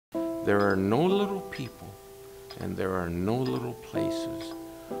There are no little people and there are no little places,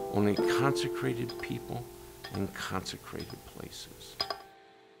 only consecrated people and consecrated places.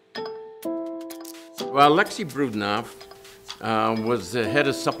 Well, Alexei Brudnov was the head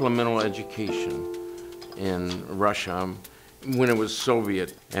of supplemental education in Russia when it was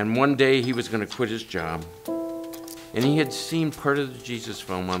Soviet. And one day he was going to quit his job. And he had seen part of the Jesus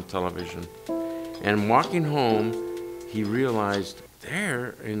film on television. And walking home, he realized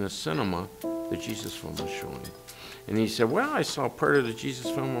there in the cinema, the Jesus film was showing. And he said, well, I saw part of the Jesus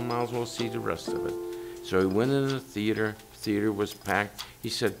film, I might as well see the rest of it. So he went into the theater. The theater was packed. He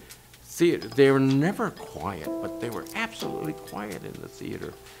said, they were never quiet, but they were absolutely quiet in the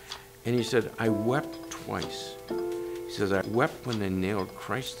theater. And he said, I wept twice. He says, I wept when they nailed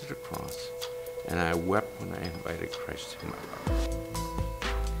Christ to the cross, and I wept when I invited Christ to my life.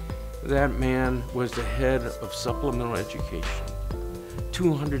 That man was the head of supplemental education,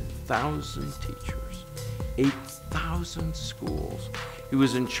 200,000 teachers, 8,000 schools. He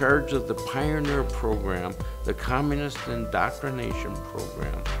was in charge of the Pioneer program, the Communist Indoctrination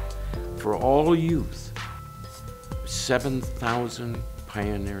program for all youth, 7,000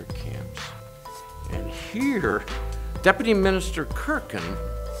 pioneer camps. And here, Deputy Minister Kirkin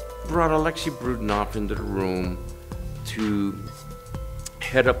brought Alexei Brudnov into the room to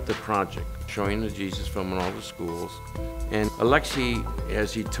head up the project, showing the Jesus film in all the schools. And Alexei,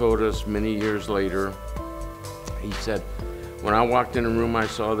 as he told us many years later, he said, when I walked in the room, I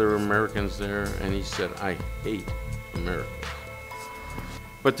saw there were Americans there, and he said, I hate Americans.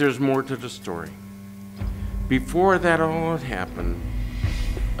 But there's more to the story. Before that all had happened,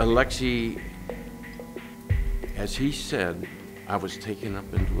 Alexei, as he said, I was taken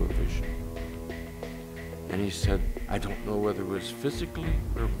up into a vision. And he said, I don't know whether it was physically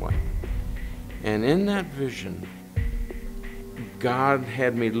or what. And in that vision, God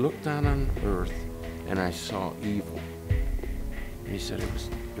had me look down on earth and I saw evil. And he said, it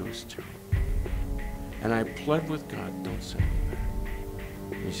was terrible. And I pled with God, don't send me back.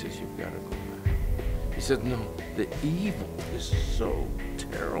 And he says, you've got to go back. He said, no, the evil is so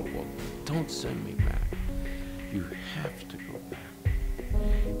terrible. Don't send me back. You have to go back.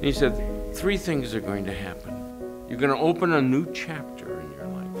 And he said, three things are going to happen. You're going to open a new chapter in your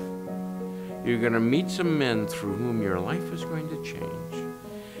life. You're going to meet some men through whom your life is going to change.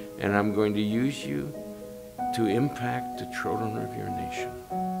 And I'm going to use you to impact the children of your nation.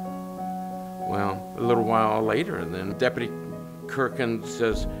 Well, a little while later, then Deputy Kirkin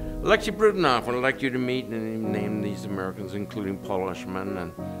says, Alexei Brudnov, I'd like you to meet, and he named these Americans, including Paul Ushman.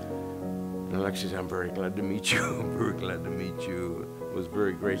 And Alexei said, I'm very glad to meet you. I'm very glad to meet you. It was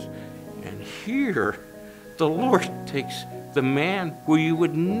very gracious. And here, the Lord takes the man who you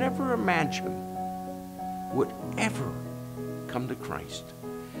would never imagine would ever come to Christ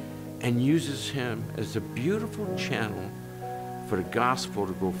and uses him as a beautiful channel for the gospel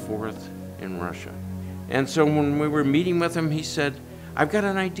to go forth in Russia. And so when we were meeting with him, he said, I've got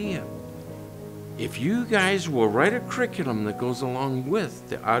an idea. If you guys will write a curriculum that goes along with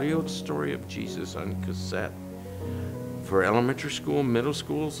the audio story of Jesus on cassette for elementary school, middle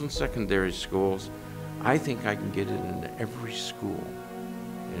schools, and secondary schools, I think I can get it into every school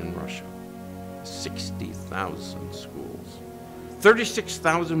in Russia. 60,000 schools.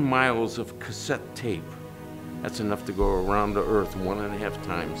 36,000 miles of cassette tape. That's enough to go around the earth 1.5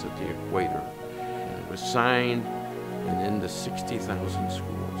 times at the equator. And it was signed and in the 60,000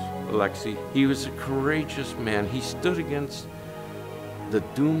 schools. Alexei, he was a courageous man. He stood against the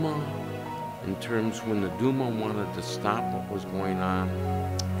Duma in terms when the Duma wanted to stop what was going on.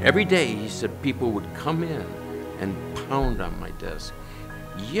 Every day, he said, people would come in and pound on my desk,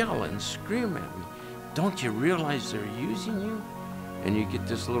 yell and scream at me. Don't you realize they're using you? And you get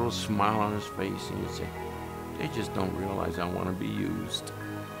this little smile on his face and you say, they just don't realize I want to be used.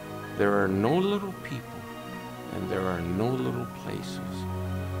 There are no little people and there are no little places,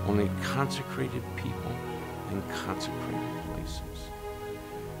 only consecrated people and consecrated places.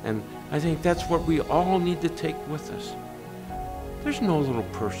 And I think that's what we all need to take with us. There's no little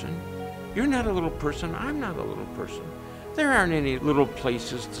person. You're not a little person. I'm not a little person. There aren't any little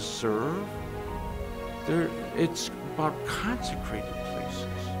places to serve. It's about consecrated places,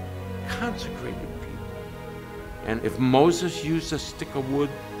 consecrated people. And if Moses used a stick of wood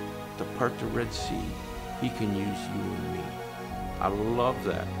to part the Red Sea, he can use you and me. I love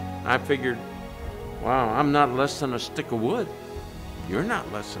that. I figured, wow, I'm not less than a stick of wood. You're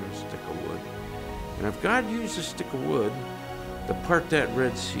not less than a stick of wood. And if God used a stick of wood to part that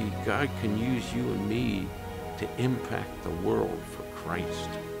Red Sea, God can use you and me to impact the world for Christ.